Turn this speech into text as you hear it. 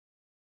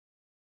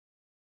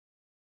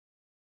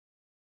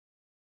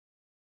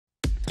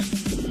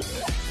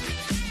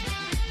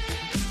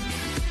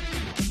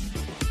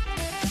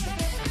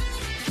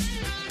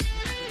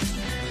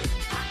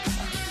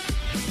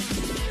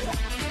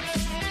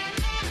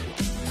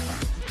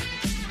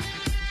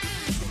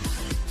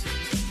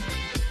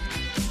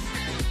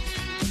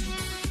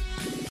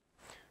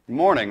Good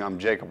morning, I'm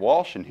Jacob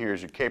Walsh, and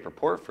here's your Cape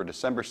report for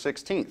December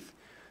 16th.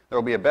 There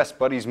will be a Best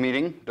Buddies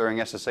meeting during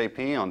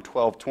SSAP on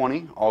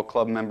 12/20. All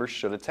club members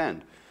should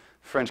attend.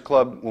 French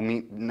Club will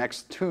meet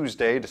next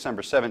Tuesday,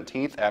 December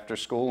 17th, after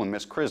school in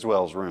Miss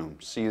Criswell's room.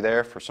 See you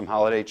there for some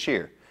holiday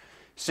cheer.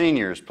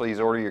 Seniors, please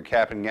order your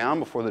cap and gown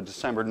before the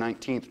December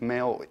 19th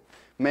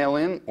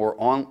mail-in or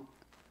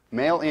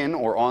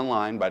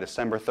online by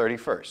December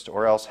 31st,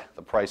 or else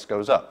the price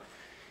goes up.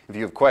 If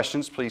you have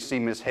questions, please see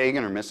Ms.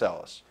 Hagan or Ms.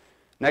 Ellis.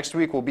 Next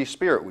week will be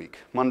Spirit Week.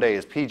 Monday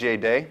is PJ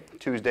Day,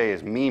 Tuesday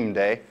is Meme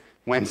Day,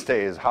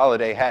 Wednesday is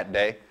Holiday Hat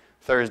Day,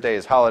 Thursday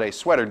is Holiday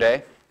Sweater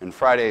Day, and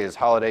Friday is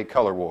Holiday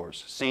Color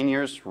Wars.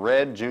 Seniors,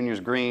 red, juniors,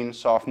 green,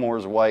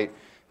 sophomores, white,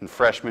 and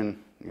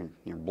freshmen,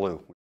 you're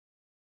blue.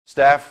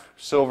 Staff,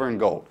 silver and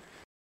gold.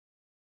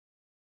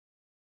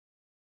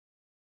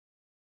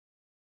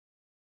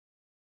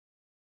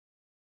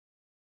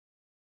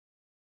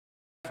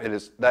 It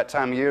is that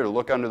time of year to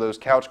look under those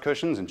couch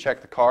cushions and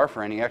check the car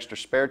for any extra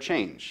spare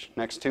change.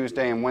 Next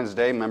Tuesday and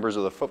Wednesday, members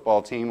of the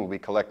football team will be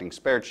collecting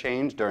spare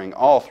change during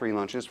all 3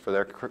 lunches for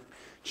their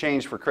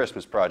Change for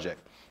Christmas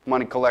project.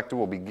 Money collected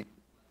will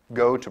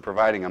go to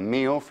providing a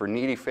meal for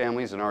needy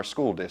families in our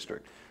school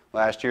district.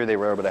 Last year, they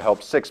were able to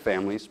help 6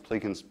 families.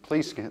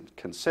 Please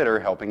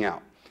consider helping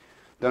out.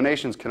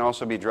 Donations can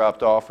also be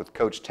dropped off with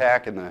Coach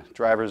Tack in the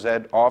driver's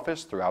ed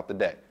office throughout the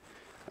day.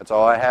 That's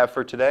all I have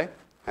for today.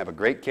 Have a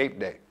great Cape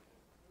Day.